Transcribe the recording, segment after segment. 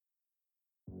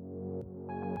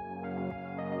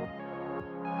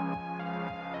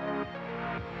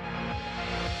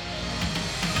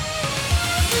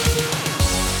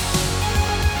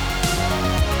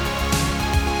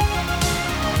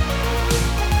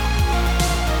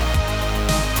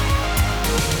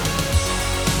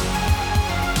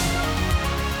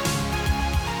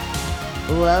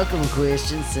Welcome,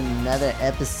 Christians, to another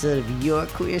episode of Your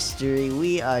Queer Story.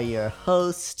 We are your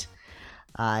host.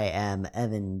 I am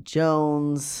Evan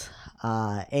Jones,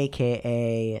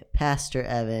 a.k.a. Pastor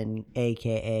Evan,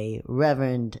 a.k.a.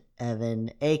 Reverend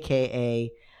Evan,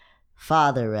 a.k.a.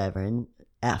 Father Evan,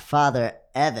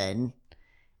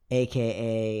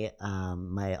 a.k.a.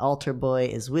 My altar boy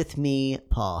is with me,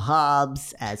 Paul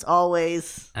Hobbs, as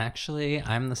always. Actually,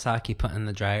 I'm the sock you put in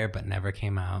the dryer but never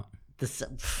came out.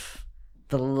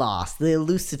 The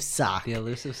elusive sock. The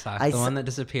elusive sock, the one that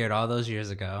disappeared all those years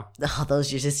ago. All those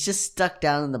years. It's just stuck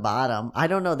down in the bottom. I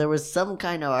don't know. There was some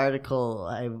kind of article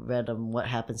I read on what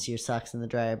happens to your socks in the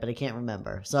dryer, but I can't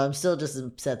remember. So I'm still just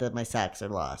upset that my socks are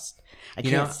lost. I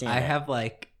can't stand it. I have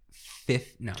like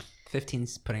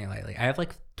 15's putting it lightly. I have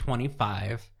like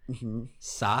 25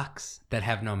 socks that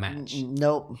have no match.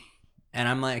 Nope. And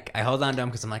I'm like, I hold on to them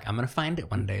because I'm like, I'm going to find it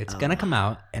one day. It's going to come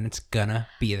out and it's going to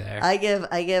be there. I give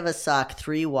a sock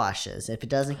 3 washes. If it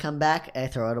doesn't come back, I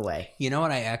throw it away. You know what?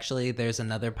 There's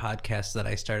another podcast that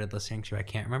I started listening to. I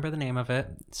can't remember the name of it.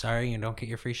 Sorry, you don't get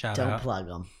your free shout out. Don't plug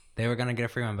them. They were going to get a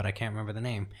free one, but I can't remember the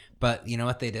name. But you know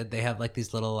what they did? They have like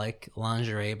these little like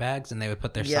lingerie bags and they would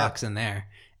put their socks in there.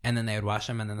 And then they would wash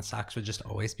them, and then the socks would just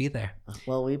always be there.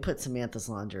 Well, we put Samantha's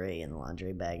lingerie in the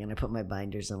lingerie bag, and I put my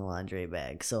binders in the lingerie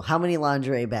bag. So how many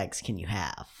lingerie bags can you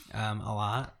have? A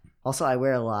lot. Also, I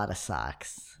wear a lot of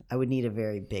socks. I would need a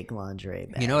very big lingerie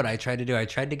bag. You know what I tried to do? I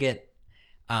tried to get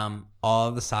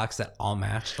all the socks that all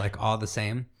matched, like all the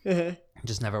same. It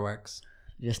just never works.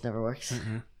 Just never works?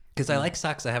 Because I like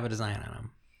socks that have a design on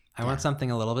them. I want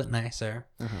something a little bit nicer.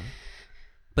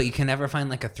 But you can never find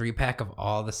like a 3-pack of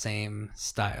all the same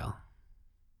style.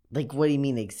 Like, what do you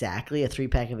mean exactly? A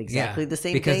 3-pack of exactly the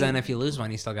same because thing? Then if you lose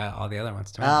one, you still got all the other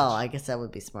ones to match. Oh, I guess that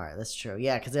would be smart. That's true.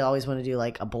 Yeah, because they always want to do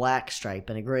like a black stripe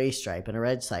and a gray stripe and a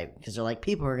red stripe because they're like,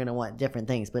 people are going to want different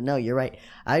things. But no, you're right.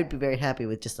 I'd be very happy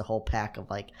with just a whole pack of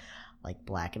like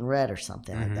black and red or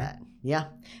something like that. Yeah,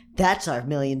 that's our $1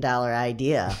 million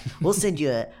idea. We'll send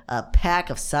you a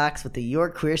pack of socks with the Your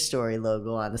Queer Story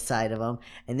logo on the side of them,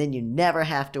 and then you never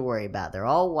have to worry about it. They're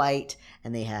all white,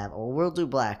 and they have, or we'll do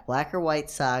black or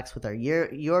white socks with our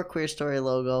Your Queer Story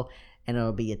logo, and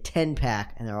it'll be a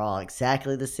 10-pack, and they're all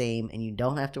exactly the same, and you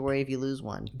don't have to worry if you lose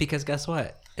one. Because guess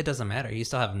what? It doesn't matter. You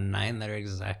still have 9 that are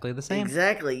exactly the same.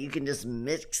 Exactly. You can just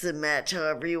mix and match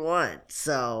however you want.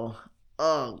 So...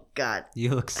 Oh, God.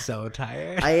 You look so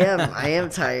tired. I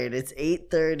am tired. It's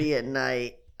 8:30 at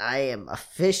night. I am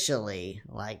officially,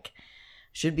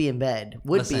 should be in bed.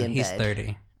 Listen, he's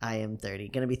 30. I am 30.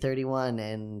 Going to be 31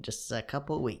 in just a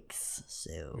couple of weeks.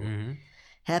 So,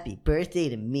 happy birthday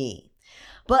to me.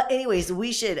 But anyways,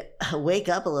 we should wake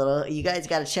up a little. You guys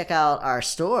got to check out our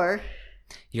store.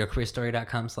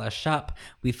 YourQueerStory.com/shop.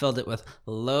 We filled it with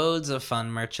loads of fun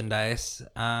merchandise.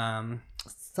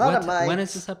 When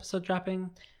is this episode dropping?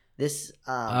 This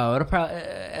it'll probably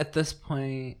at this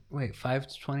point. Wait,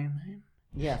 5/29.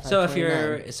 Yeah. So if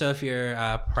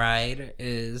your Pride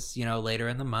is later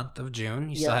in the month of June,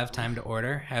 you still have time to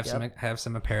order. Have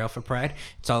some apparel for Pride.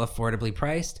 It's all affordably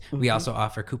priced. We also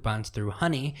offer coupons through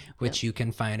Honey, which you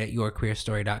can find at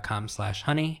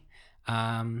YourQueerStory.com/honey.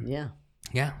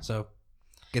 Yeah. So.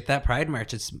 Get that Pride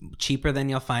merch. It's cheaper than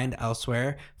you'll find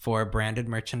elsewhere for branded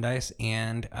merchandise,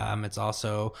 and it's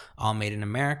also all made in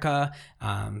America.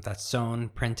 That's sewn,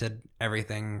 printed,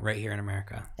 everything right here in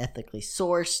America. Ethically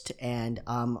sourced, and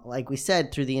like we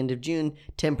said, through the end of June,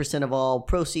 10% of all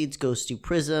proceeds goes to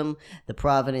PRISM, the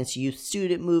Providence Youth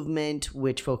Student Movement,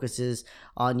 which focuses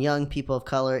on young people of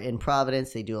color in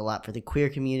Providence. They do a lot for the queer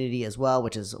community as well,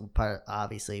 which is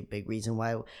obviously a big reason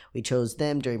why we chose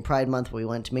them during Pride Month. We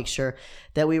wanted to make sure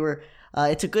that we were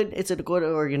it's a good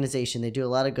organization. They do a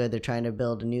lot of good. They're trying to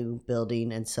build a new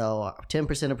building, and so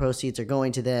 10% of proceeds are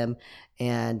going to them.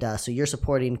 And so you're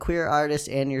supporting queer artists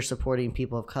and you're supporting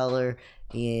people of color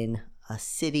in a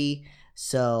city.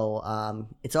 So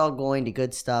it's all going to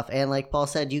good stuff. And like Paul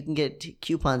said, you can get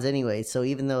coupons anyway. So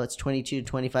even though it's $22 to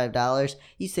 $25,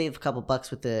 you save a couple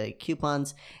bucks with the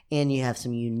coupons, and you have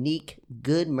some unique,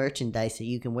 good merchandise that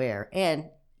you can wear. And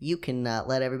you can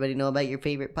let everybody know about your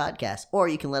favorite podcast, or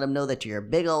you can let them know that you're a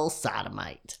big old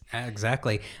sodomite.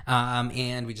 Exactly.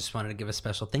 And we just wanted to give a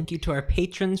special thank you to our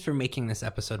patrons for making this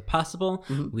episode possible.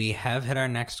 We have hit our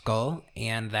next goal,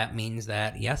 and that means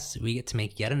that, yes, we get to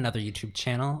make yet another YouTube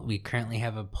channel. We currently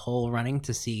have a poll running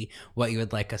to see what you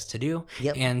would like us to do.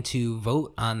 And to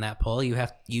vote on that poll,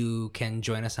 you can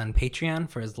join us on Patreon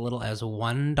for as little as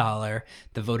 $1.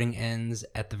 The voting ends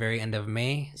at the very end of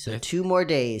May. So 2 more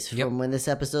days from when this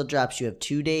episode episode drops, you have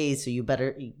 2 days, so you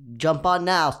better jump on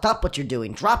now. Stop what you're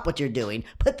doing. Drop what you're doing.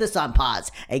 Put this on pause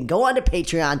and go on to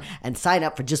Patreon and sign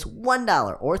up for just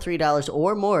 $1 or $3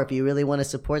 or more if you really want to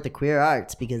support the queer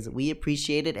arts, because we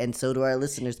appreciate it, and so do our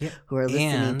listeners who are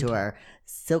listening to our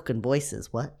silken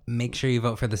voices. What? Make sure you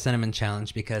vote for the cinnamon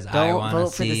challenge, because I want to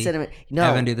see the cinnamon. No,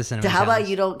 Evan do the cinnamon how challenge. about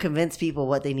you don't convince people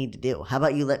what they need to do? How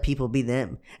about you let people be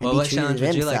them? And well, be what true to challenge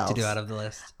would you like to themselves? do out of the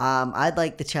list? I'd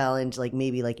like the challenge, like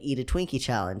maybe like eat a Twinkie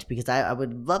challenge, because I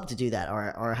would love to do that.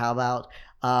 Or how about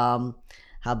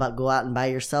go out and buy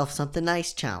yourself something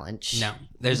nice challenge? No,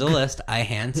 there's a list. I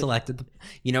hand selected.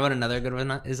 You know what another good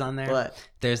one is on there? What?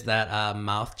 There's that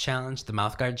mouth challenge, the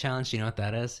mouth guard challenge. Do you know what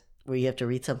that is? Where you have to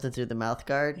read something through the mouth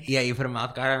guard? Yeah, you put a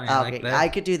mouth guard on. Okay, like that. I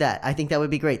could do that. I think that would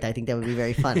be great. I think that would be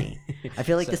very funny. I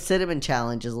feel like the cinnamon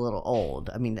challenge is a little old.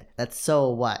 I mean, that's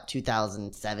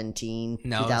 2017,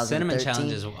 No, 2013? cinnamon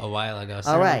challenge is a while ago. All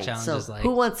Cinnamon right, challenge so is like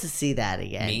who wants to see that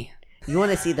again? me. You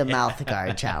want to see the mouth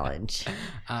guard challenge.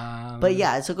 But But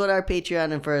yeah, so go to our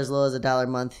Patreon, and for as low as $1 a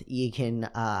month, you can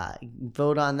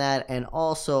vote on that. And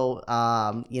also,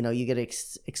 you get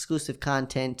exclusive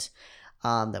content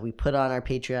that we put on our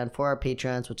Patreon for our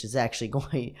patrons, which is actually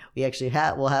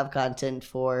we'll have content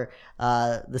for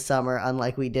the summer,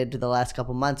 unlike we did to the last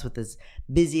couple months with as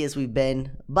busy as we've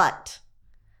been. But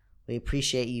we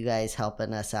appreciate you guys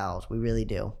helping us out. We really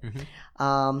do.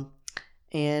 Mm-hmm.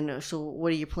 And so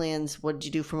what are your plans? What did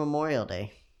you do for Memorial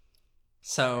Day?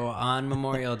 So on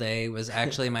Memorial Day was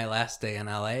actually my last day in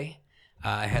LA.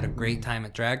 I had a great time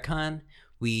at DragCon.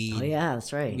 Oh yeah,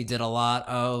 that's right. We did a lot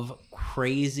of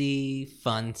crazy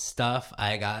fun stuff.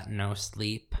 I got no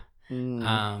sleep.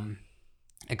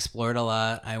 Explored a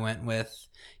lot.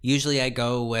 Usually I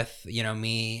go with,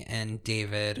 me and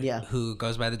David, who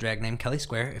goes by the drag name Kelly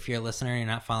Square. If you're a listener and you're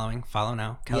not following, follow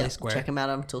now. Kelly Square. Check him out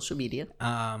on social media.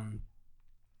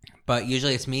 But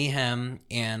usually it's me, him,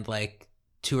 and like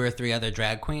 2 or 3 other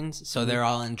drag queens. So they're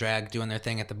all in drag doing their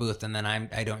thing at the booth, and then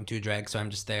I don't do drag, so I'm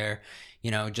just there,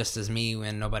 just as me,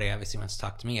 when nobody obviously wants to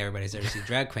talk to me. Everybody's there to see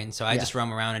drag queens. So I just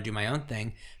roam around and do my own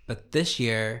thing. But this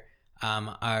year,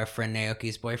 our friend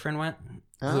Naoki's boyfriend went,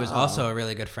 who is also a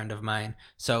really good friend of mine.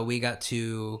 So we got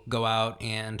to go out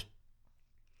and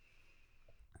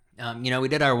we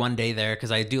did our one day there,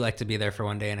 because I do like to be there for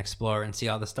one day and explore and see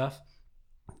all the stuff.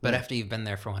 But after you've been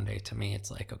there for one day, to me, it's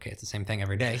like, okay, it's the same thing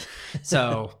every day.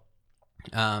 So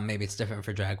maybe it's different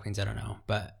for drag queens. I don't know.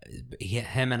 But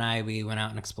him and we went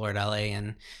out and explored LA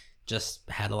and just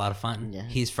had a lot of fun. Yeah.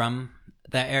 He's from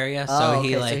that area, so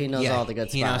he knows all the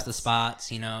good spots. He knows the spots.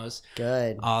 He knows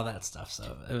all that stuff.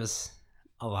 So it was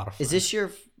a lot of fun.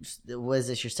 Was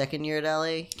this your second year at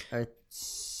LA? Or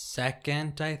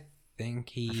second, I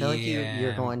think. I feel like you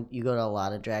go to a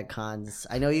lot of drag cons.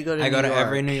 I know you go to New York.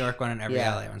 Every New York one and every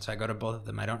LA one, so I go to both of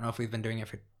them. I don't know if we've been doing it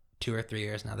for 2 or 3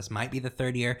 years now. This might be the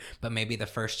third year, but maybe the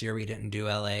first year we didn't do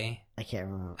LA. I can't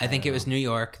remember. I think it was New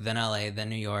York, then LA, then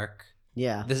New York.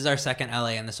 Yeah. This is our second LA,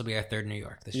 and this will be our third New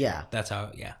York this year. That's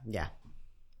how, Yeah.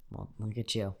 Well, look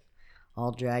at you.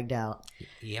 All dragged out.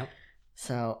 Yep.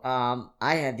 So,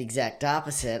 I had the exact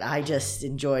opposite. I just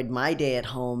enjoyed my day at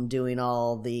home doing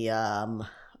all the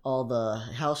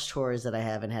house chores that I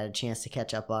haven't had a chance to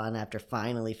catch up on after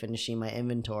finally finishing my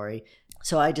inventory.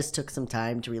 So I just took some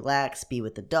time to relax, be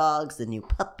with the dogs, the new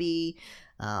puppy,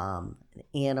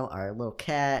 Anna, our little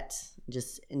cat,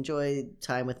 just enjoy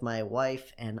time with my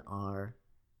wife and our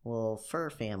little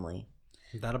fur family.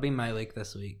 That'll be my week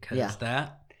this week, because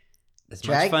as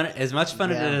much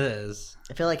fun as it is.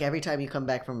 I feel like every time you come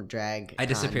back from a drag, I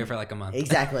disappear for like a month.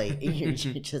 Exactly. You're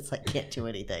just like can't do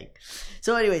anything.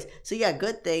 So anyways,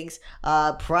 good things.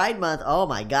 Pride Month. Oh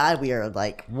my God, we are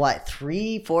like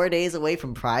 3-4 days away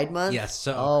from Pride Month. Yes.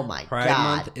 So oh my Pride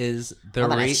God. Month is the I'm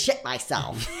gonna shit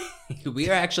myself. We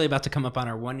are actually about to come up on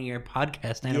our 1-year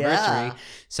podcast anniversary. Yeah.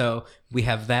 So we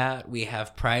have that. We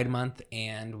have Pride Month,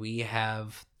 and we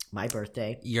have my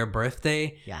birthday. Your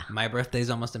birthday. Yeah. My birthday is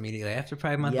almost immediately after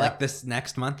Pride Month. Yep. Like this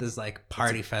next month is like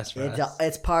party fest for us.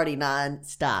 It's party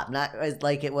non-stop. Not as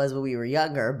like it was when we were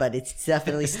younger, but it's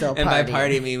definitely still and party. By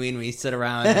party, I mean we sit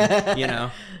around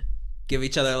and, give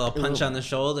each other a little punch on the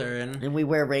shoulder. And we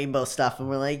wear rainbow stuff and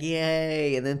we're like,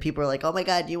 yay. And then people are like, oh my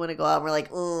God, do you want to go out? And we're like,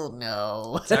 oh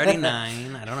no. It's already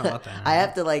 9. I don't know about that. I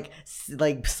have to like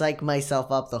psych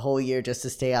myself up the whole year just to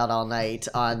stay out all night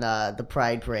on the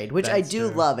Pride Parade, which I do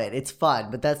love it. It's fun,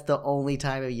 but that's the only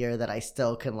time of year that I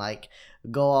still can like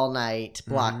go all night,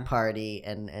 block party,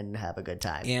 and have a good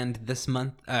time. And this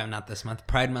month, not this month,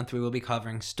 Pride Month, we will be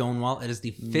covering Stonewall. It is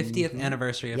the 50th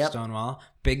anniversary of Stonewall.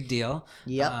 Big deal.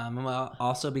 Yep. We'll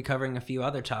also be covering a few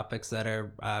other topics that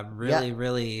are really,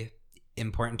 really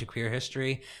important to queer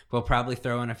history. We'll probably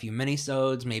throw in a few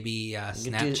mini-sodes, maybe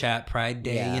Snapchat Pride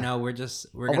Day. Yeah. You know, we're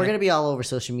gonna be all over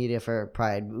social media for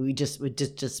Pride. We just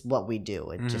what we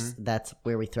do. That's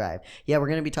where we thrive. Yeah, we're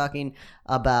gonna be talking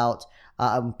about.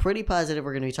 I'm pretty positive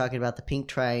we're going to be talking about the pink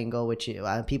triangle, which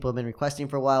people have been requesting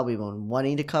for a while. We've been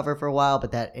wanting to cover for a while,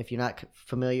 but that, if you're not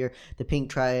familiar, the pink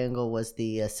triangle was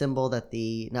the symbol that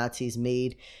the Nazis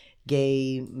made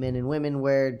gay men and women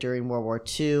wear during World War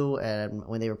II and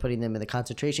when they were putting them in the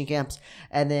concentration camps.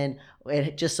 And then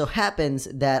it just so happens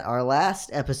that our last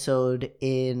episode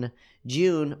in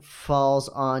June falls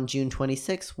on June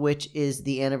 26th, which is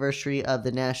the anniversary of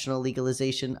the national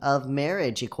legalization of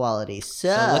marriage equality. So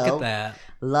look at that.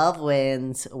 Love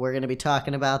wins. We're going to be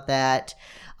talking about that.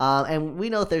 And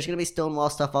we know there's going to be Stonewall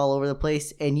stuff all over the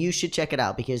place, and you should check it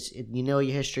out because you know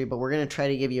your history, but we're going to try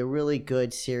to give you a really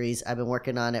good series. I've been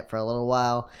working on it for a little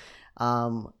while. I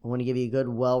want to give you a good,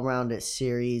 well-rounded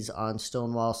series on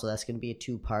Stonewall, so that's going to be a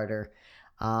two-parter.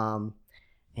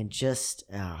 And just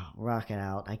rock it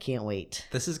out. I can't wait.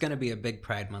 This is going to be a big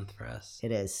Pride Month for us.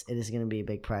 It is. It is going to be a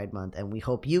big Pride Month, and we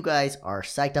hope you guys are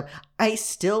psyched up. I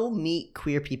still meet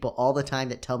queer people all the time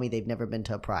that tell me they've never been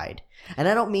to a Pride. And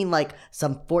I don't mean like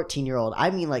some 14-year-old. I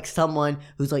mean like someone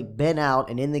who's like been out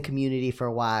and in the community for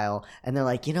a while, and they're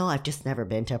like, I've just never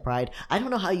been to a Pride. I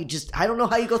don't know how you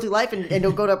go through life and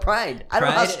don't go to a Pride. I don't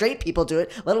know how straight people do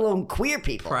it, let alone queer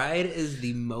people. Pride is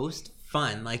the most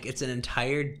fun. Like, it's an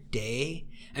entire day.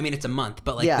 I mean, it's a month,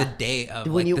 but the day of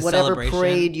when the whatever celebration,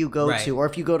 parade you go to, or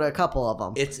if you go to a couple of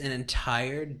them, it's an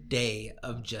entire day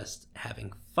of just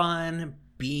having fun,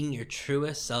 being your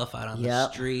truest self out on the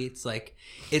streets. Like,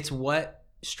 it's what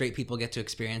straight people get to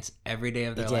experience every day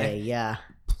of their life. Yeah.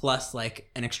 Plus,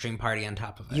 like, an extreme party on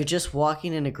top of it. You're just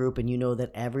walking in a group and you know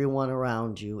that everyone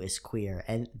around you is queer.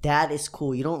 And that is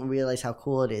cool. You don't realize how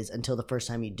cool it is until the first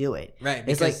time you do it. Right.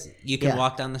 Because you can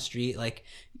walk down the street, like...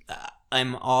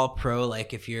 I'm all pro,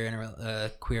 like, if you're in a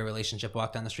queer relationship,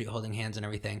 walk down the street holding hands and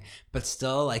everything. But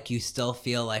still, like, you still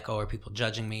feel like, are people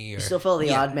judging me? Or, you still feel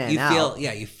the odd man out.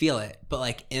 You feel it. But,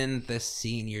 like, in this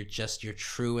scene, you're just your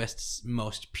truest,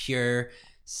 most pure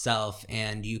self.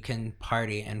 And you can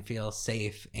party and feel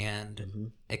safe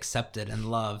and accepted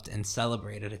and loved and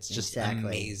celebrated. It's just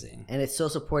amazing. And it's so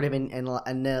supportive.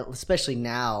 And especially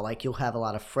now, like, you'll have a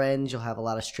lot of friends. You'll have a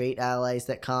lot of straight allies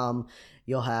that come.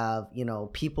 You'll have,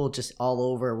 people just all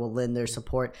over will lend their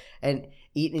support. And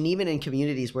even in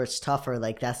communities where it's tougher,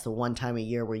 like that's the one time a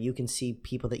year where you can see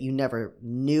people that you never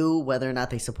knew whether or not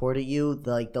they supported you.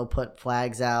 Like, they'll put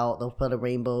flags out. They'll put a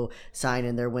rainbow sign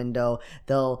in their window.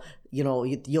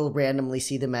 You'll randomly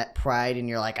see them at Pride and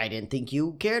you're like, I didn't think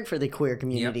you cared for the queer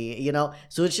community,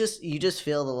 So it's just, you just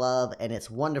feel the love, and it's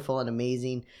wonderful and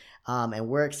amazing. And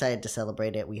we're excited to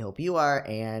celebrate it. We hope you are,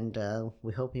 and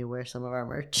we hope you wear some of our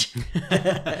merch.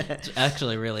 It's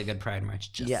actually really good Pride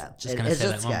merch. Just gonna say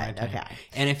that one more time. Okay.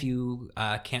 And if you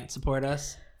can't support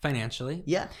us financially,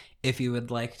 if you would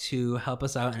like to help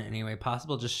us out in any way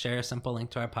possible, just share a simple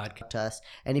link to our podcast. To us.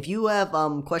 And if you have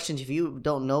questions, if you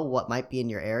don't know what might be in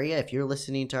your area, if you're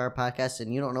listening to our podcast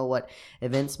and you don't know what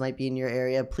events might be in your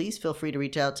area, please feel free to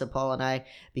reach out to Paul and I,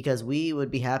 because we would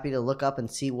be happy to look up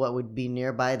and see what would be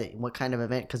nearby, what kind of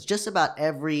event, because just about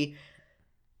every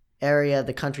area of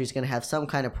the country is going to have some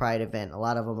kind of Pride event. A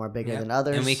lot of them are bigger than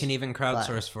others. And we can even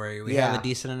crowdsource for you. We have a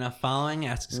decent enough following.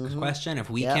 Ask us a question.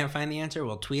 If we can't find the answer,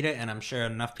 we'll tweet it, and I'm sure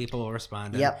enough people will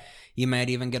respond. And you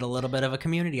might even get a little bit of a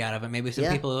community out of it. Maybe some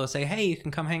people will say, hey, you can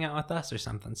come hang out with us or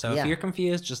something. So if you're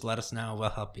confused, just let us know.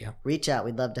 We'll help you. Reach out.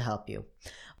 We'd love to help you.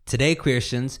 Today,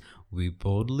 Queertians, we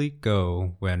boldly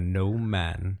go where no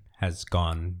man has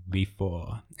gone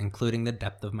before, including the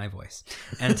depth of my voice,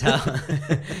 and tell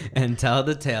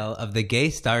the tale of the gay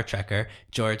Star Trekker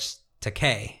George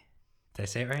Takei. Did I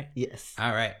say it right? Yes.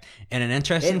 All right. And an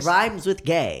interesting... It rhymes with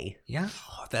gay. Yeah?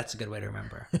 Oh, that's a good way to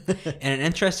remember. And an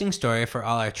interesting story for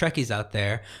all our Trekkies out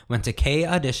there. When Takei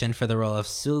auditioned for the role of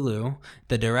Sulu,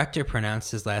 the director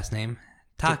pronounced his last name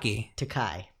Takei.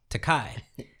 Takei.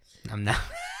 I'm not...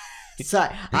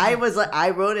 Sorry, I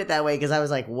wrote it that way because I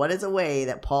was like, what is a way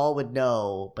that Paul would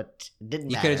know, but didn't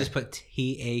matter. You could have just put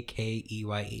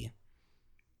Takeye.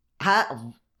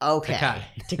 Okay.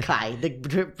 Takei.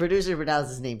 The producer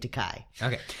pronounced his name Takei.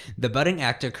 Okay. The budding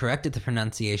actor corrected the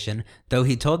pronunciation, though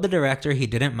he told the director he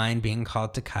didn't mind being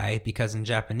called Takei because in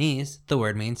Japanese, the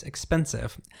word means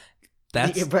expensive.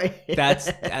 That's right.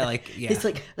 I like. Yeah, It's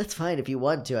like, that's fine if you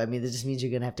want to. I mean, that just means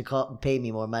you're gonna have to pay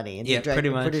me more money. And pretty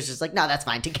much. The producer's like, no, that's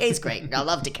fine. Takei's great. I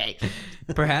love Takei.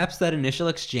 Perhaps that initial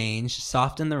exchange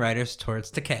softened the writers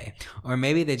towards Takei, or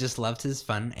maybe they just loved his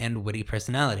fun and witty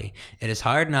personality. It is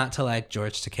hard not to like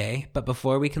George Takei, but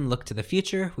before we can look to the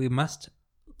future, we must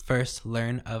first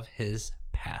learn of his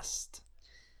past.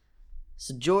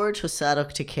 So George Hosato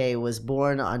Takei was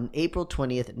born on April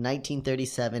 20th,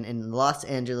 1937 in Los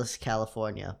Angeles,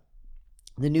 California.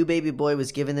 The new baby boy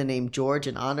was given the name George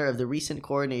in honor of the recent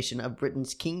coronation of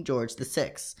Britain's King George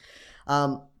VI.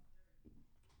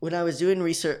 When I was doing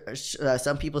research,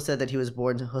 some people said that he was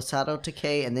born Hosato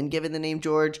Takei and then given the name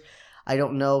George. I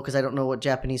don't know, because I don't know what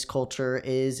Japanese culture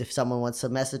is. If someone wants to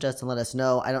message us and let us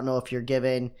know, I don't know if you're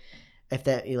given... If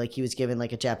that, like, he was given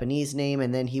like a Japanese name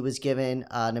and then he was given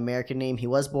an American name. He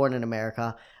was born in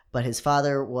America, but his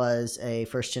father was a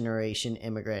first generation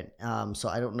immigrant. So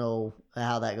I don't know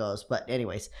how that goes, but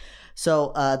anyways.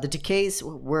 So the Takeis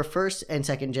were first and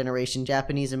second generation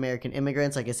Japanese American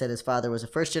immigrants. Like I said, his father was a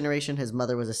first generation. His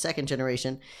mother was a second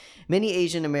generation. Many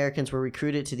Asian Americans were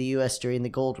recruited to the U.S. during the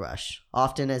gold rush,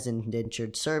 often as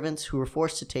indentured servants who were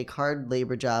forced to take hard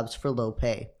labor jobs for low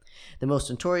pay. The most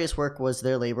notorious work was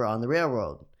their labor on the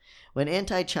railroad. When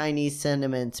anti-Chinese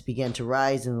sentiments began to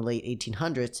rise in the late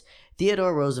 1800s,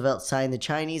 Theodore Roosevelt signed the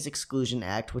Chinese Exclusion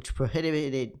Act, which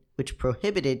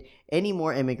prohibited any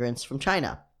more immigrants from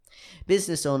China.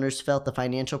 Business owners felt the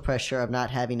financial pressure of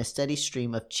not having a steady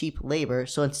stream of cheap labor,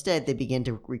 so instead they began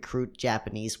to recruit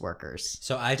Japanese workers.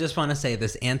 So I just want to say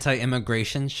this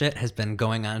anti-immigration shit has been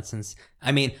going on since,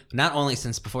 I mean, not only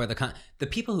since before the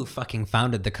people who fucking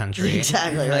founded the country.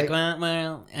 Exactly. Like,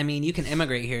 well, I mean, you can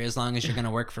immigrate here as long as you're going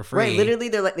to work for free. Right, literally,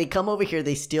 they come over here,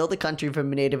 they steal the country from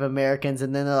Native Americans,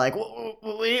 and then they're like,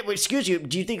 wait, excuse you,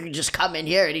 do you think you can just come in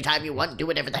here anytime you want, do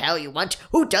whatever the hell you want?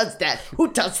 Who does that?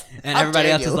 Who does that? And everybody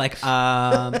else is like,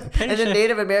 and then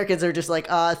Native Americans are just like,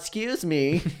 excuse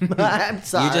me, I'm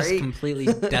sorry. You just completely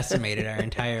decimated our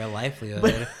entire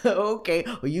livelihood. Okay,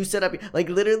 well, you set up, like,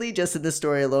 literally just in this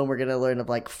story alone, we're going to learn of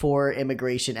like 4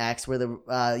 immigration acts where the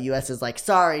U.S. is like,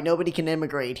 sorry, nobody can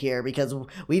immigrate here because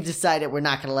we've decided we're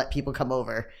not going to let people come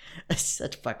over.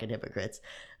 Such fucking hypocrites.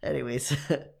 Anyways,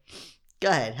 go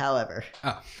ahead,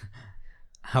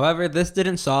 However, this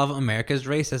didn't solve America's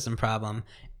racism problem.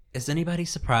 Is anybody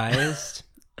surprised?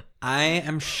 I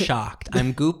am shocked.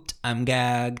 I'm gooped. I'm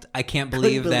gagged. I can't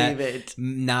believe that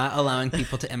not allowing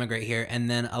people to immigrate here and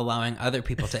then allowing other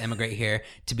people to immigrate here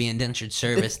to be indentured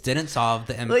service didn't solve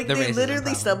the racism literally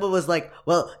problem. Someone was like,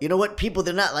 well, you know what? People,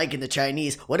 they're not liking the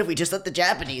Chinese. What if we just let the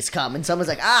Japanese come? And someone's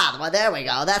like, well, there we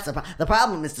go. That's the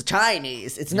problem is the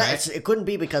Chinese. It's not. Right? It couldn't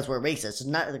be because we're racist.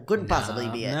 It couldn't possibly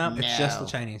be it. No, it's just the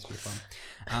Chinese people.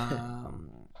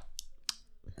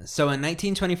 So in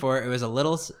 1924, it was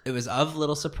of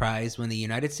little surprise when the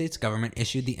United States government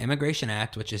issued the Immigration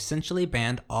Act, which essentially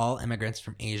banned all immigrants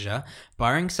from Asia,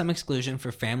 barring some exclusion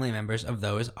for family members of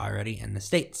those already in the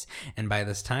States. And by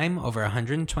this time, over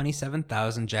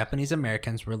 127,000 Japanese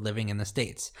Americans were living in the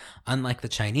States. Unlike the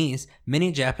Chinese,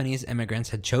 many Japanese immigrants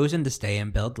had chosen to stay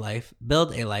and build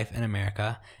a life in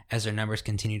America. As their numbers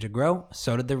continued to grow,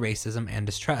 so did the racism and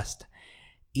distrust.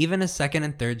 Even as second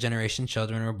and third generation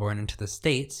children were born into the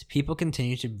States, people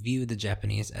continued to view the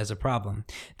Japanese as a problem.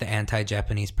 The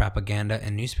anti-Japanese propaganda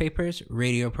in newspapers,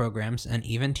 radio programs, and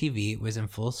even TV was in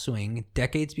full swing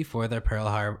decades before the Pearl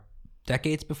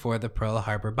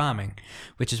Harbor bombing,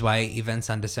 which is why events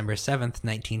on December 7th,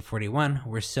 1941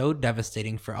 were so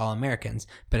devastating for all Americans,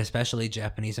 but especially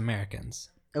Japanese Americans.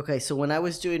 Okay, so when I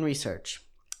was doing research,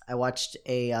 I watched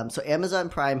so Amazon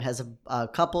Prime has a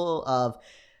couple of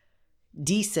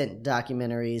decent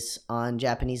documentaries on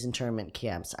Japanese internment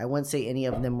camps. I wouldn't say any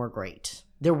of them were great.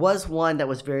 There was one that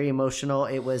was very emotional.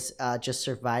 It was just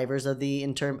survivors of the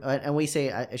and we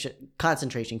say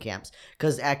concentration camps,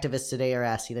 because activists today are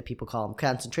asking that people call them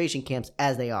concentration camps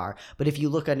as they are. But if you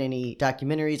look on any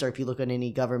documentaries or if you look on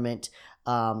any government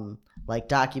like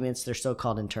documents, they're still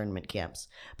called internment camps.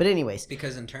 But anyways,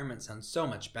 because internment sounds so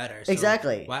much better. So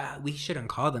exactly. Wow, we shouldn't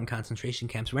call them concentration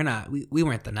camps. We're not. We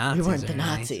weren't the Nazis. We weren't the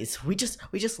Nazis. We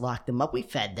just locked them up. We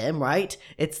fed them, right?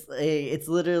 It's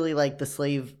literally like the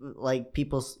slave, like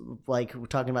people like we're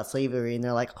talking about slavery, and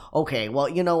they're like, okay, well,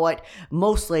 you know what?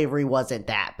 Most slavery wasn't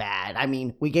that bad. I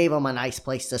mean, we gave them a nice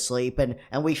place to sleep,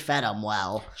 and we fed them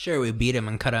well. Sure, we beat them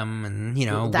and cut them, and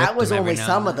that was only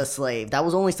some of the slave. That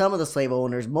was only some of the slave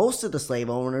owners. Most of the slave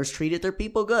owners treated their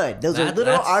people good. Those are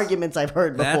little arguments I've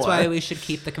heard before. That's why we should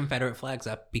keep the Confederate flags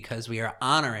up, because we are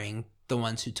honoring the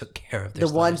ones who took care of their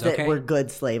slaves. The ones that were good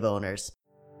slave owners.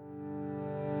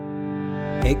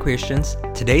 Hey Christians,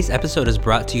 today's episode is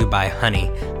brought to you by Honey,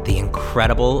 the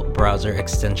incredible browser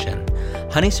extension.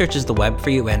 Honey searches the web for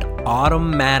you and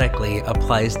automatically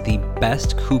applies the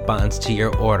best coupons to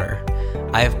your order.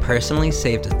 I have personally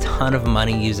saved a ton of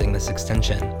money using this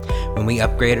extension. When we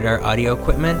upgraded our audio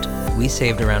equipment, we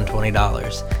saved around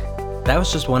 $20. That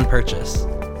was just one purchase.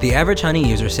 The average Honey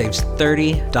user saves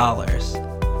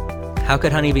 $30. How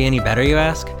could Honey be any better, you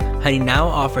ask? Honey now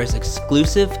offers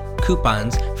exclusive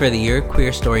coupons for the Your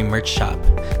Queer Story merch shop.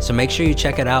 So make sure you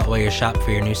check it out while you shop for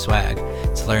your new swag.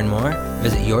 To learn more,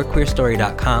 visit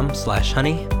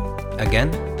yourqueerstory.com/honey.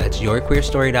 Again, that's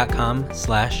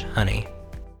yourqueerstory.com/honey.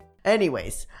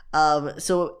 Anyways,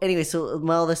 so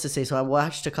all this to say, so I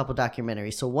watched a couple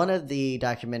documentaries. So one of the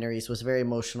documentaries was very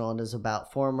emotional and is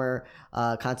about former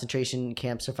concentration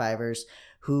camp survivors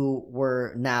who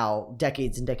were now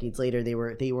decades and decades later, they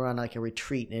were on like a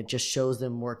retreat, and it just shows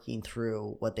them working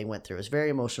through what they went through. It was very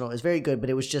emotional. It was very good,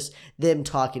 but it was just them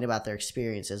talking about their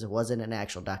experiences. It wasn't an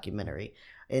actual documentary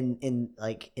in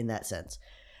that sense.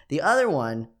 The other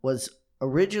one was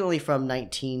originally from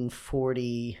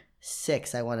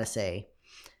 1946, I want to say,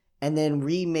 and then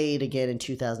remade again in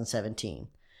 2017.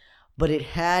 But it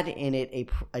had in it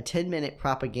a 10-minute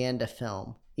propaganda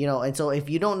film. You know, and so if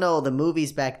you don't know the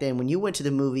movies back then, when you went to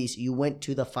the movies, you went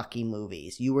to the fucking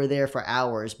movies. You were there for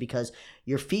hours because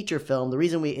your feature film, the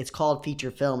reason it's called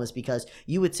feature film is because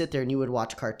you would sit there and you would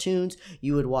watch cartoons,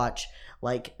 you would watch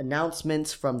like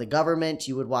announcements from the government,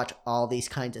 you would watch all these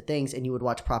kinds of things, and you would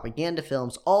watch propaganda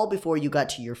films all before you got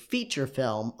to your feature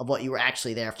film of what you were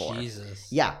actually there for. Jesus.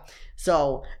 Yeah.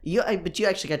 So but you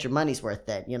actually got your money's worth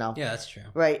then, you know? Yeah, that's true.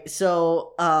 Right.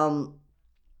 So,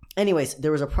 anyways,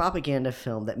 there was a propaganda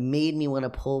film that made me want to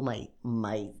pull it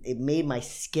made my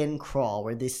skin crawl,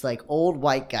 where this like old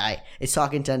white guy is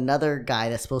talking to another guy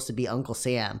that's supposed to be Uncle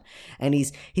Sam. And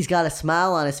he's got a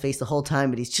smile on his face the whole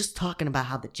time, but he's just talking about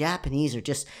how the Japanese are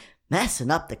just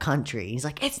messing up the country. He's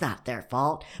like, it's not their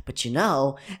fault, but you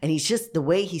know, and he's just, the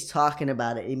way he's talking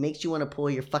about it, it makes you want to pull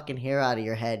your fucking hair out of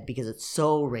your head because it's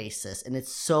so racist and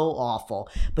it's so awful.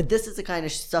 But this is the kind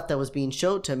of stuff that was being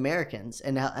showed to Americans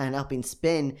and helping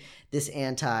spin this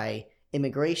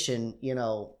anti-immigration, you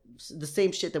know, the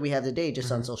same shit that we have today, just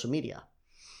on social media.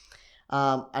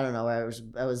 I don't know where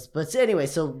I was, but anyway,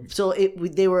 this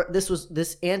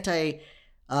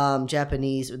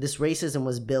Japanese, this racism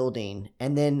was building,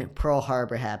 and then Pearl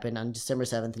Harbor happened on December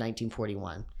 7th,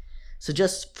 1941. So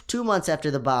just 2 months after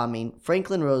the bombing,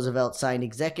 Franklin Roosevelt signed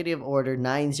Executive Order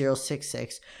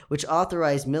 9066, which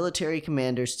authorized military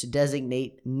commanders to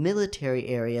designate military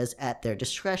areas at their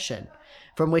discretion,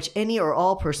 from which any or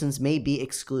all persons may be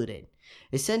excluded.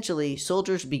 Essentially,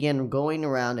 soldiers began going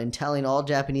around and telling all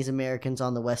Japanese Americans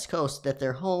on the West Coast that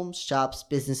their homes, shops,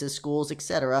 businesses, schools,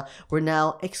 etc. were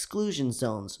now exclusion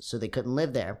zones, so they couldn't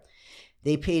live there.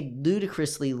 They paid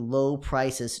ludicrously low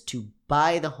prices to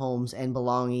buy the homes and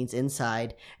belongings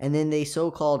inside, and then they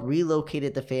so-called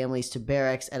relocated the families to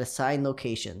barracks at assigned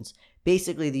locations.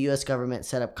 Basically, the U.S. government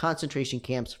set up concentration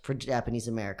camps for Japanese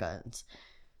Americans.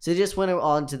 So they just went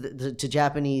on to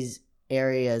Japanese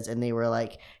areas, and they were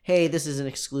like, hey, this is an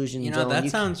exclusion zone. That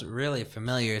sounds really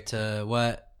familiar to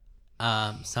what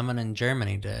someone in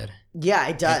Germany did. Yeah,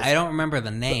 it does. I don't remember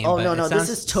the name. This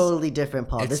is totally different,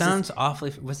 Paul. It sounds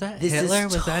awfully. Was that Hitler?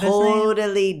 Was that his name?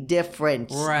 Totally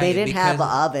different. Right. They didn't have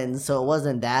ovens, so it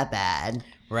wasn't that bad.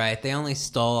 Right. They only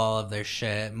stole all of their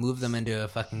shit, moved them into a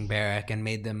fucking barrack, and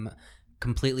made them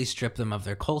completely strip them of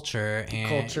their culture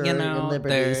and and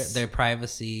liberties, their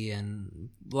privacy, and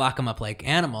lock them up like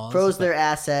animals. Froze their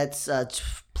assets,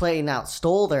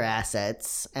 stole their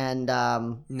assets, and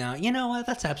no, you know what?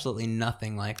 That's absolutely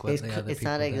nothing like what the other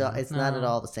people did. It's not at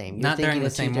all the same. Not during the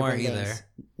same war either.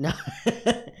 No,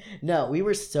 no, we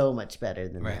were so much better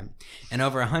than them. And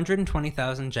over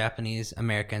 120,000 Japanese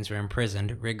Americans were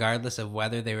imprisoned, regardless of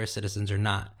whether they were citizens or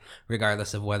not,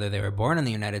 regardless of whether they were born in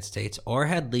the United States or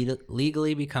had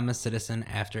legally become a citizen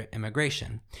after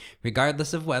immigration,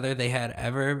 regardless of whether they had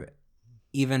ever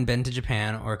even been to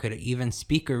Japan or could even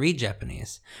speak or read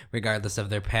Japanese, regardless of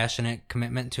their passionate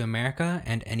commitment to America,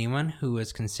 and anyone who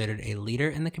was considered a leader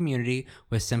in the community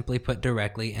was simply put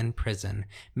directly in prison.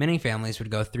 Many families would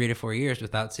go 3 to 4 years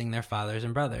without seeing their fathers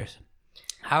and brothers.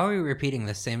 How are we repeating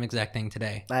the same exact thing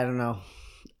today? I don't know.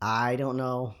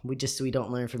 We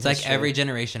don't learn from history. It's like every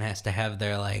generation has to have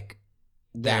their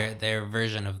their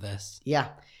version of this. Yeah.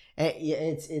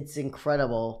 It's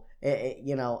incredible.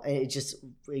 It just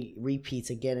repeats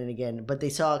again and again. But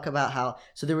they talk about how,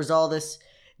 so there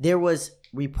was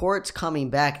reports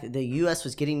coming back. The U.S.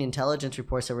 was getting intelligence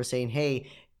reports that were saying, hey,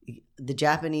 the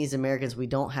Japanese Americans, we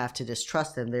don't have to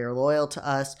distrust them. They're loyal to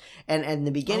us. And in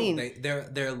the beginning,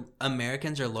 they're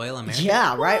Americans are loyal Americans.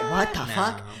 Yeah, right. What the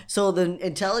fuck? So the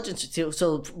intelligence.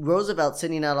 So Roosevelt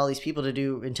sending out all these people to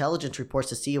do intelligence reports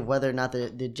to see whether or not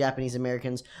the Japanese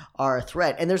Americans are a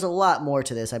threat. And there's a lot more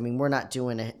to this. I mean, we're not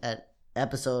doing an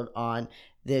episode on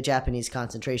the Japanese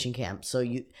concentration camp. So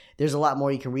there's a lot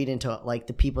more you can read into like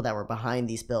the people that were behind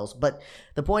these bills. But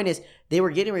the point is, they were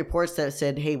getting reports that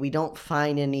said, hey, we don't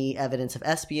find any evidence of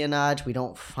espionage. We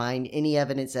don't find any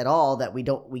evidence at all that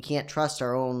we can't trust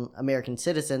our own American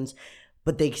citizens.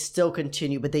 But they still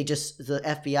continue. But the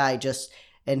FBI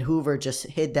and Hoover just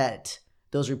hid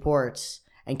those reports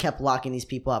and kept locking these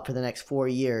people up for the next 4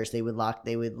 years. They would lock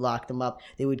them up.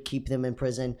 They would keep them in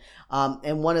prison.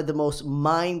 And one of the most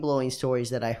mind-blowing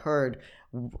stories that I heard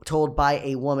told by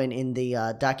a woman in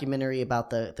the documentary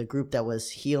about the group that was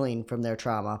healing from their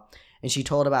trauma. And she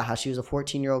told about how she was a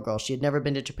 14-year-old girl. She had never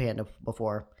been to Japan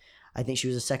before. I think she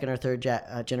was a second or third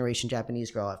generation Japanese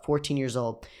girl. At 14 years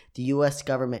old, the U.S.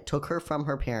 government took her from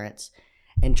her parents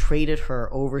and traded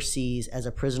her overseas as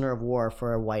a prisoner of war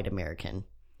for a white American.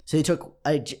 So they took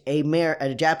a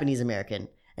Japanese American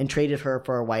and traded her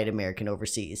for a white American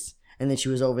overseas. And then she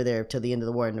was over there till the end of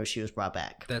the war and she was brought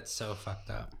back. That's so fucked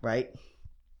up. Right?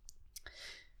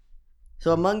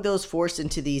 So among those forced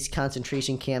into these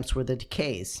concentration camps were the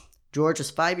Takeis. George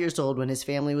was 5 years old when his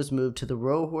family was moved to the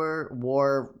Rohwer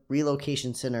War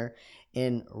Relocation Center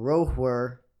in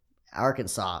Rohwer,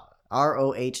 Arkansas.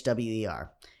 Rohwer,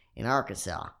 in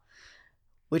Arkansas.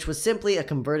 Which was simply a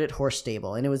converted horse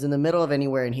stable. And it was in the middle of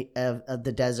anywhere of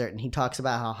the desert. And he talks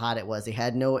about how hot it was. They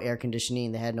had no air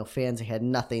conditioning. They had no fans. They had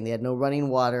nothing. They had no running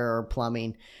water or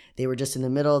plumbing. They were just in the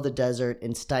middle of the desert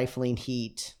in stifling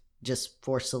heat, just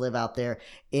forced to live out there.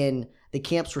 The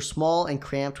camps were small and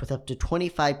cramped with up to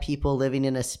 25 people living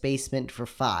in a basement for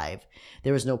 5.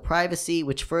 There was no privacy,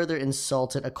 which further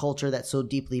insulted a culture that so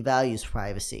deeply values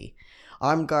privacy.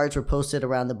 Armed guards were posted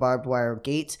around the barbed wire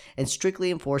gates and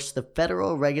strictly enforced the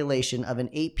federal regulation of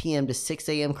an 8 p.m. to 6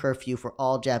 a.m. curfew for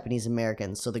all Japanese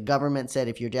Americans. So the government said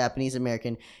if you're Japanese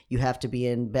American, you have to be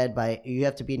in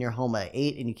your home by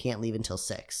 8 and you can't leave until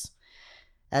 6.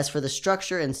 As for the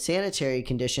structure and sanitary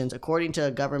conditions, according to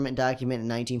a government document in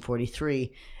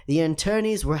 1943, the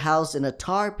internees were housed in a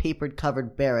tar-papered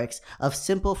covered barracks of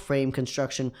simple frame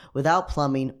construction without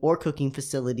plumbing or cooking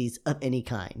facilities of any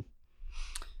kind.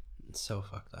 So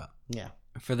fucked up. Yeah.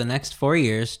 For the next 4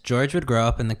 years, George would grow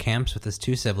up in the camps with his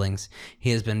 2 siblings.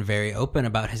 He has been very open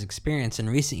about his experience in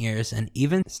recent years and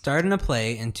even starred in a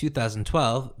play in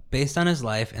 2012 based on his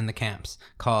life in the camps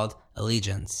called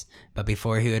Allegiance. But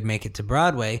before he would make it to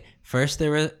Broadway, first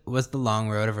there was the long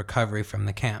road of recovery from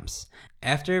the camps.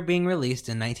 After being released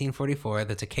in 1944,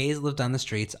 the Takeis lived on the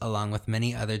streets along with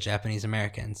many other Japanese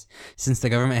Americans. Since the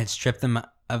government had stripped them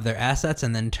of their assets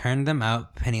and then turned them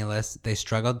out penniless, they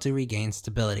struggled to regain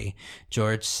stability.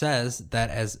 George says that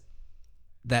as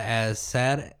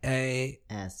sad as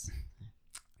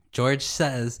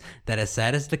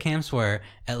the camps were,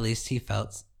 at least he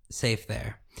felt safe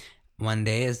there. One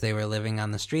day, as they were living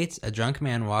on the streets, a drunk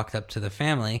man walked up to the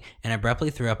family and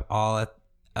abruptly threw up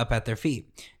up at their feet.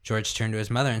 George turned to his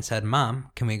mother and said,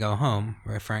 "Mom, can we go home?"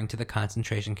 referring to the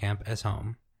concentration camp as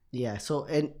home. Yeah, so,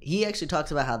 and he actually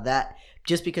talks about how that,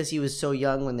 just because he was so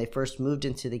young when they first moved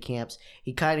into the camps,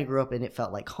 he kind of grew up and it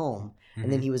felt like home. Mm-hmm.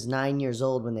 And then he was 9 years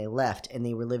old when they left and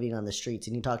they were living on the streets.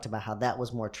 And he talked about how that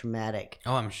was more traumatic.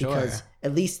 Oh, I'm sure. Because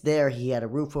at least there he had a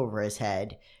roof over his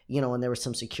head, and there was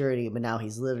some security, but now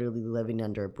he's literally living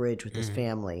under a bridge with his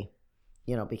family,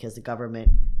 because the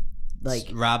government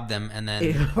robbed them and then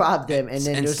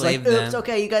just like, oops,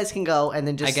 okay, you guys can go, and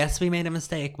then just, I guess we made a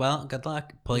mistake. Well, good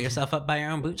luck. Pull yourself up by your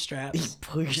own bootstraps.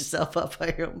 Pull yourself up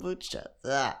by your own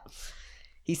bootstraps.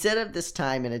 He said of this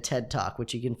time in a TED Talk,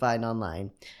 which you can find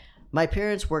online, "My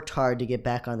parents worked hard to get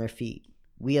back on their feet.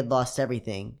 We had lost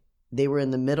everything. They were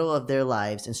in the middle of their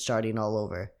lives and starting all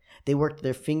over. They worked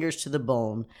their fingers to the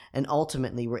bone and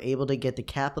ultimately were able to get the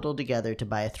capital together to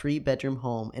buy a 3-bedroom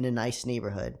home in a nice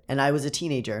neighborhood. And I was a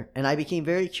teenager, and I became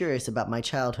very curious about my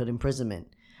childhood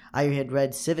imprisonment. I had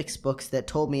read civics books that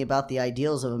told me about the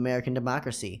ideals of American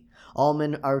democracy. All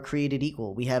men are created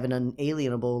equal. We have an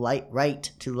unalienable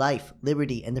right to life,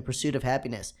 liberty, and the pursuit of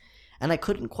happiness. And I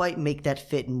couldn't quite make that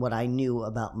fit in what I knew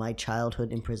about my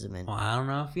childhood imprisonment." Well, I don't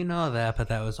know if you know that, but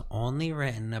that was only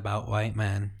written about white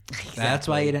men. Exactly. That's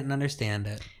why you didn't understand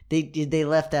it. They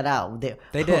left that out.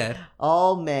 They did.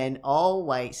 All men, all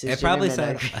white cisgender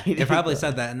It probably men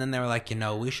said that, and then they were like,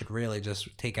 we should really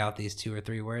just take out these 2 or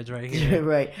 3 words right here.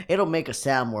 Right. It'll make us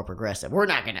sound more progressive. We're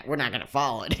not gonna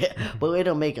follow it, but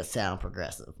it'll make us sound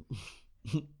progressive.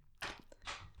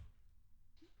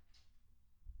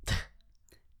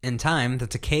 In time, the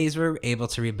Takeis were able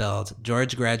to rebuild.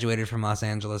 George graduated from Los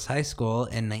Angeles High School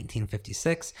in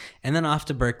 1956 and then off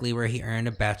to Berkeley, where he earned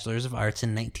a Bachelor's of Arts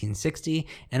in 1960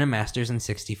 and a Master's in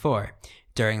 64.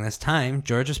 During this time,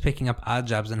 George was picking up odd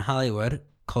jobs in Hollywood,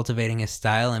 cultivating his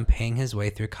style and paying his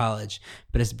way through college.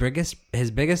 But his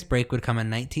biggest break would come in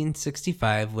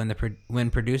 1965 when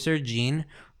producer Gene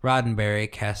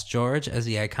Roddenberry cast George as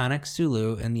the iconic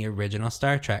Sulu in the original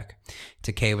Star Trek.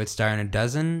 Takei would star in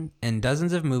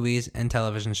dozens of movies and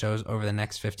television shows over the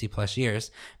next 50 plus years,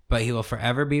 but he will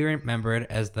forever be remembered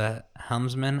as the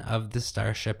helmsman of the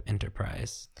Starship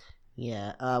Enterprise.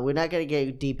 Yeah, we're not going to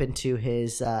get deep into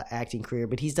his acting career,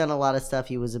 but he's done a lot of stuff.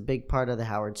 He was a big part of the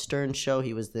Howard Stern show.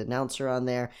 He was the announcer on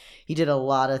there. He did a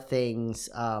lot of things,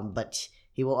 but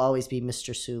he will always be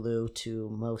Mr. Sulu to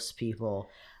most people.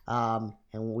 And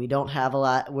we don't have a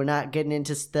lot. We're not getting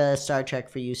into the Star Trek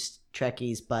for you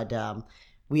Trekkies, but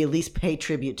we at least pay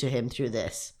tribute to him through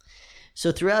this.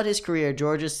 So throughout his career,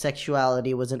 George's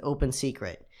sexuality was an open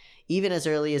secret. Even as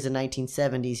early as the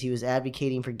 1970s, he was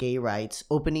advocating for gay rights,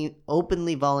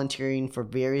 openly volunteering for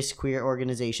various queer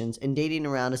organizations, and dating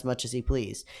around as much as he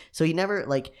pleased. So he never,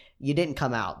 you didn't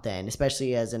come out then,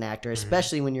 especially as an actor,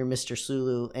 especially when you're Mr.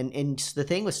 Sulu. And the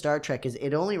thing with Star Trek is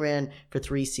it only ran for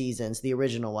 3 seasons, the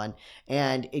original one.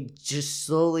 And it just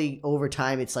slowly, over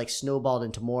time, it's snowballed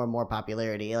into more and more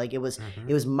popularity. It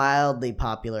was mildly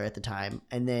popular at the time.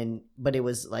 And then, but it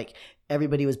was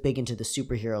everybody was big into the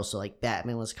superheroes, so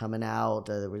Batman was coming out.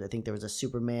 I think there was a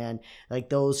Superman.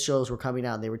 Those shows were coming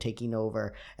out and they were taking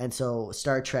over. And so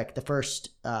Star Trek, the first,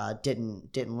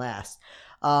 didn't last.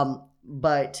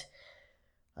 But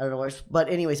I don't know. But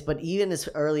anyways, but even as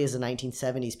early as the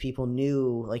 1970s, people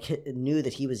knew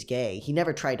that he was gay. He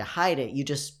never tried to hide it.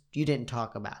 You didn't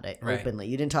talk about it openly.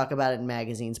 You didn't talk about it in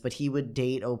magazines, but he would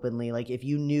date openly. If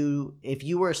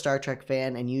you were a Star Trek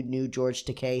fan and you knew George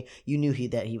Takei, you knew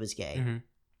that he was gay.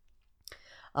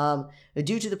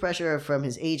 Due to the pressure from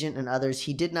his agent and others,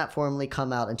 he did not formally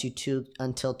come out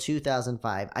until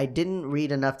 2005. I didn't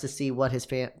read enough to see what his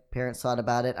parents thought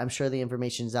about it. I'm sure the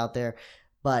information is out there,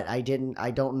 but I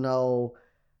don't know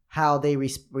how they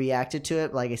reacted to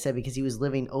it. Like I said, because he was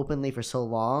living openly for so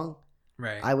long.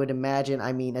 Right. I would imagine,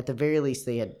 at the very least,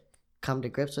 they had come to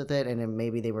grips with it, and then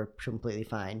maybe they were completely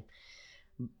fine.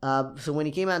 So when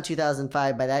he came out in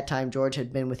 2005, by that time, George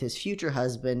had been with his future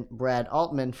husband, Brad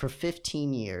Altman, for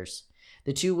 15 years.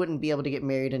 The two wouldn't be able to get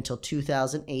married until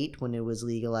 2008, when it was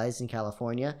legalized in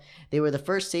California. They were the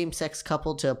first same-sex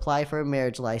couple to apply for a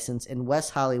marriage license in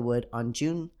West Hollywood on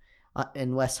June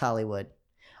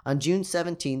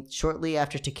 17th, shortly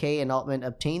after Takei and Altman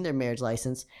obtained their marriage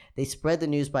license, they spread the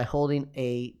news by holding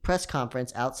a press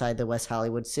conference outside the West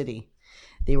Hollywood city.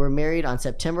 They were married on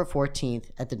September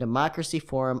 14th at the Democracy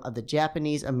Forum of the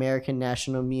Japanese American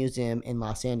National Museum in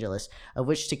Los Angeles, of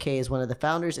which Takei is one of the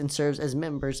founders and serves as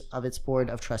members of its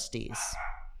board of trustees.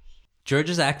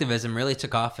 George's activism really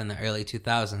took off in the early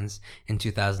 2000s. In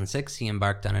 2006, he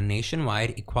embarked on a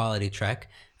nationwide equality trek.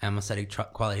 I almost said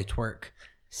equality twerk.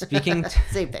 Same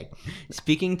thing.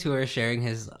 Speaking tour sharing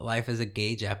his life as a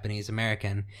gay Japanese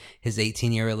American, his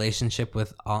 18-year relationship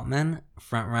with Altman,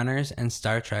 frontrunners, and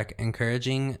Star Trek,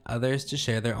 encouraging others to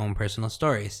share their own personal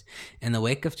stories. In the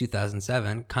wake of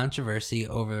 2007, controversy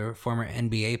over former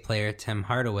NBA player Tim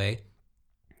Hardaway,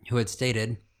 who had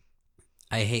stated,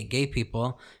 "I hate gay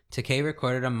people," Takei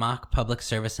recorded a mock public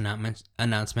service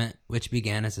announcement which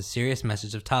began as a serious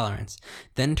message of tolerance,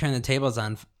 then turned the tables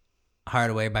on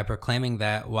Hardaway by proclaiming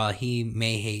that while he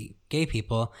may hate gay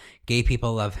people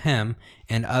love him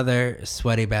and other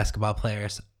sweaty basketball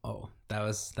players. Oh, that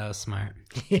was smart.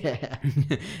 Yeah.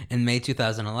 In May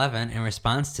 2011, in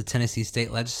response to Tennessee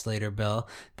state legislator bill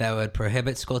that would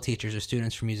prohibit school teachers or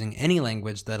students from using any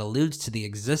language that alludes to the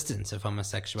existence of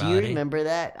homosexuality. Do you remember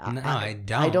that? No, I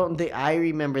don't. I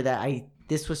remember that.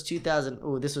 This was 2000.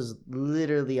 Oh, this was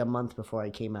literally a month before I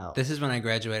came out. This is when I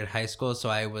graduated high school, so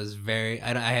I was I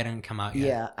hadn't come out yet.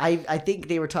 Yeah, I think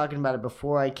they were talking about it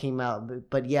before I came out,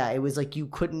 but yeah, it was you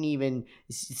couldn't even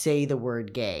say the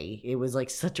word gay. It was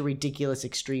such a ridiculous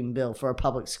extreme bill for a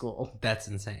public school. That's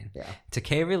insane. Yeah.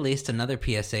 Takei released another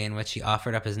PSA in which he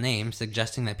offered up his name,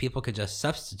 suggesting that people could just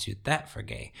substitute that for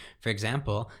gay. For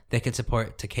example, they could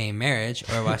support Takei marriage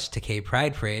or watch Takei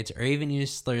pride parades or even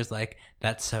use slurs like,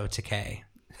 "That's so Takei."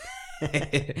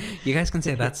 You guys can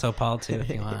say "That's so Paul" too if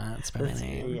you want. It's my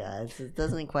name. Yeah, it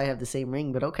doesn't quite have the same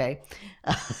ring, but okay.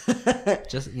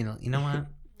 Just you know what?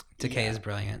 Takei is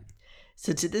brilliant.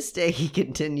 So to this day, he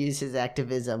continues his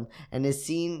activism and it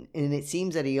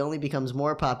seems that he only becomes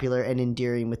more popular and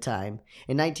endearing with time.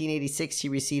 In 1986, he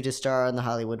received a star on the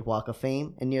Hollywood Walk of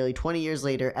Fame, and nearly 20 years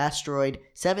later, asteroid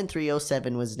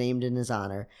 7307 was named in his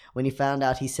honor. When he found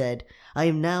out, he said, "I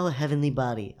am now a heavenly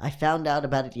body. I found out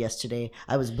about it yesterday.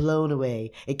 I was blown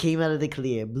away. It came out of the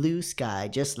clear, blue sky,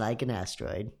 just like an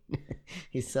asteroid."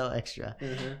 He's so extra.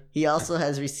 Mm-hmm. He also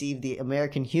has received the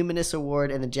American Humanist Award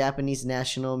and the Japanese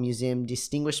National Museum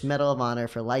Distinguished Medal of Honor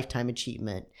for Lifetime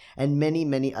Achievement, and many,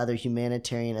 many other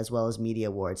humanitarian as well as media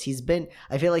awards.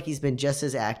 I feel like he's been just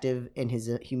as active in his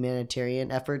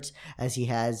humanitarian efforts as he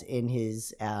has in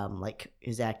his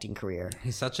acting career.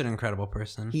 He's such an incredible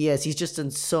person. He is. He's just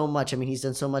done so much. I mean, he's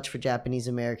done so much for Japanese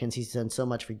Americans. He's done so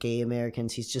much for gay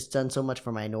Americans. He's just done so much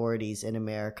for minorities in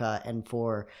America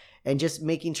and just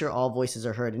making sure all voices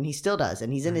are heard. And he still does.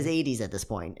 And he's in his 80s at this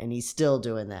point, and he's still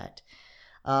doing that.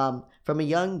 From a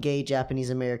young gay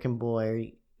Japanese American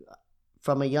boy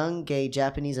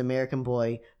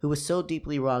who was so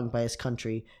deeply wronged by his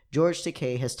country, George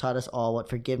Takei has taught us all what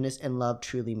forgiveness and love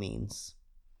truly means.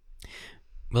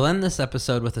 We'll end this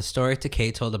episode with a story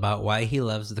Takei told about why he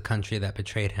loves the country that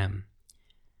betrayed him.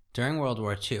 During World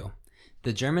War II,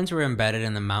 the Germans were embedded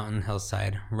in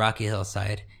the rocky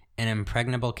hillside, and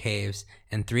impregnable caves,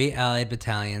 and 3 Allied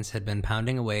battalions had been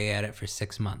pounding away at it for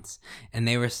 6 months, and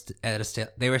they were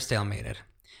stalemated.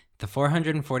 The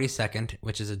 442nd,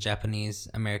 which is a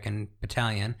Japanese-American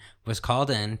battalion, was called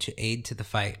in to aid to the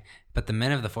fight, but the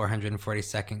men of the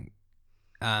 442nd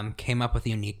came up with a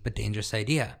unique but dangerous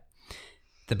idea.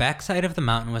 The backside of the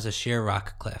mountain was a sheer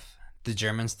rock cliff. The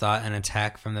Germans thought an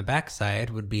attack from the backside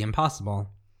would be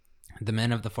impossible. The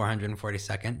men of the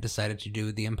 442nd decided to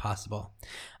do the impossible.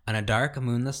 On a dark,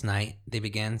 moonless night, they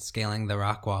began scaling the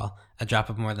rock wall, a drop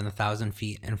of more than 1,000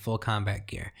 feet in full combat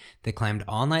gear. They climbed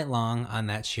all night long on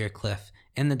that sheer cliff.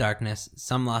 In the darkness,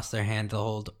 some lost their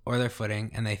handhold or their footing,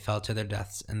 and they fell to their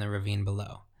deaths in the ravine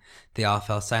below. They all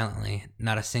fell silently.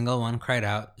 Not a single one cried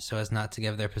out so as not to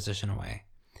give their position away.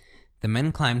 The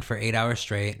men climbed for 8 hours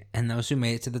straight, and those who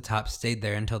made it to the top stayed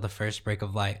there until the first break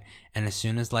of light, and as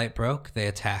soon as light broke, they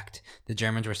attacked. The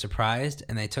Germans were surprised,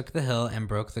 and they took the hill and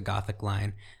broke the Gothic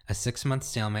line. A 6-month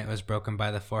stalemate was broken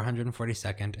by the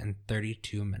 442nd in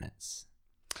 32 minutes.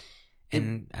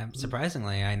 And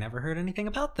surprisingly, I never heard anything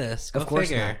about this. Go figure. Of course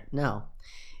not. No.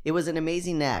 It was an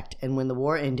amazing act, and when the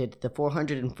war ended, the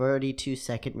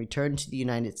 442nd returned to the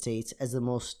United States as the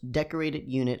most decorated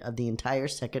unit of the entire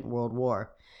Second World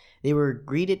War. They were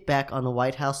greeted back on the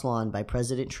White House lawn by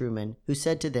President Truman, who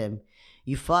said to them,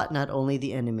 "You fought not only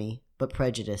the enemy, but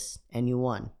prejudice, and you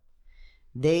won."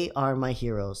 They are my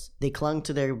heroes. They clung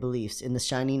to their beliefs in the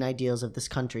shining ideals of this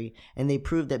country, and they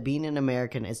proved that being an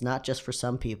American is not just for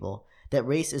some people, that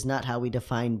race is not how we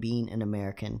define being an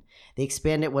American. They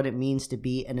expanded what it means to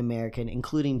be an American,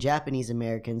 including Japanese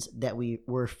Americans that we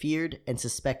were feared and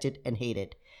suspected and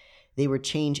hated. They were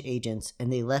change agents,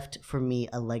 and they left for me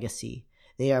a legacy.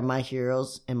 They are my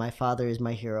heroes, and my father is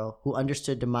my hero, who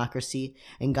understood democracy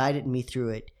and guided me through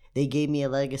it. They gave me a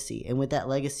legacy, and with that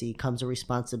legacy comes a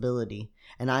responsibility.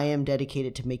 And I am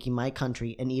dedicated to making my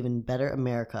country an even better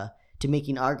America, to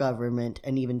making our government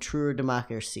an even truer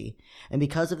democracy. And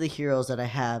because of the heroes that I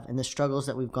have and the struggles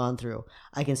that we've gone through,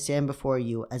 I can stand before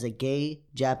you as a gay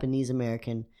Japanese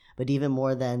American, but even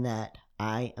more than that,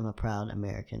 I am a proud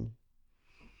American.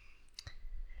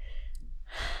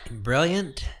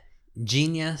 Brilliant.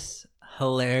 Genius,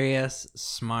 hilarious,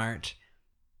 smart,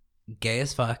 gay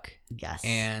as fuck. Yes.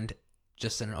 And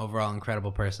just an overall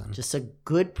incredible person. Just a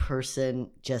good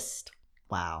person. Just,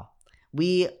 wow.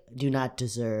 We do not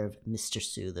deserve Mr.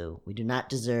 Sulu. We do not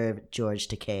deserve George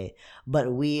Takei.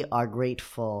 But we are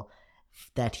grateful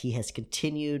that he has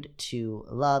continued to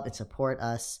love and support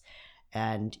us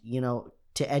and,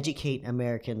 to educate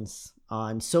Americans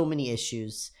on so many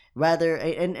issues. Rather,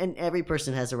 and every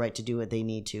person has a right to do what they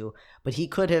need to, but he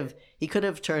could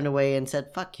have turned away and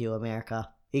said, "Fuck you, America."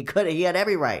 He had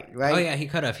every right? Oh yeah, he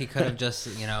could have just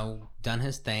done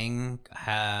his thing,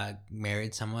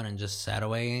 married someone, and just sat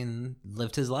away and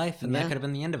lived his life, and that could have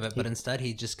been the end of it. But instead,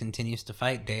 he just continues to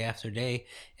fight day after day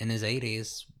in his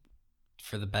 80s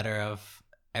for the better of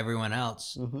everyone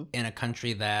else in a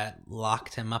country that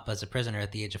locked him up as a prisoner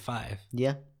at the age of 5.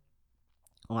 Yeah,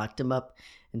 locked him up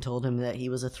and told him that he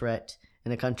was a threat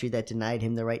in a country that denied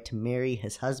him the right to marry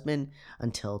his husband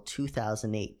until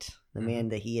 2008, the man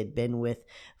that he had been with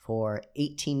for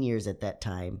 18 years at that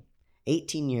time.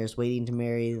 18 years waiting to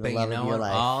marry the love of your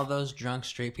life. All those drunk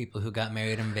straight people who got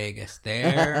married in Vegas,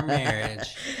 their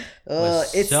marriage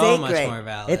was it's so sacred. much more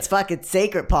valid. It's fucking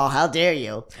sacred, Paul. How dare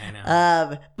you? I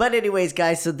know. But anyways,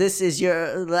 guys, so this is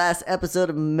your last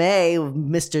episode of May with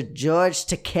Mr. George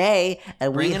Takei.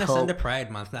 And bringing us into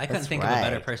Pride Month. I couldn't think of a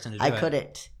better person to do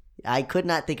it. I could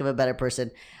not think of a better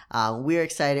person. We're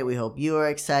excited. We hope you are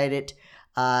excited.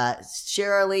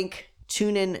 Share our link.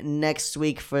 Tune in next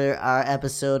week for our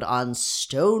episode on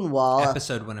Stonewall.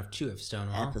 Episode 1 of 2 of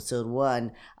Stonewall. Episode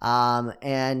 1.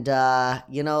 And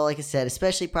like I said,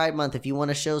 especially Pride Month, if you want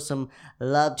to show some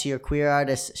love to your queer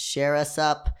artists, share us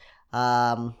up.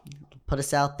 Put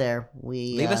us out there.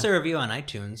 Leave us a review on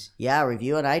iTunes. Yeah,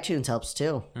 review on iTunes helps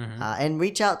too. Mm-hmm. And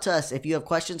reach out to us if you have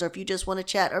questions or if you just want to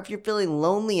chat or if you're feeling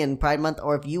lonely in Pride Month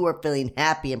or if you are feeling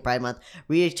happy in Pride Month.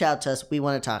 Reach out to us. We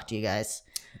want to talk to you guys.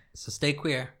 So stay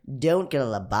queer. Don't get a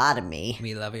lobotomy.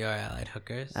 We love you, our allied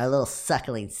hookers. Our little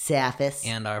suckling sapphis.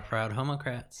 And our proud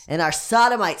homocrats. And our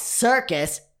sodomite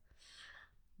circus.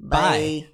 Bye.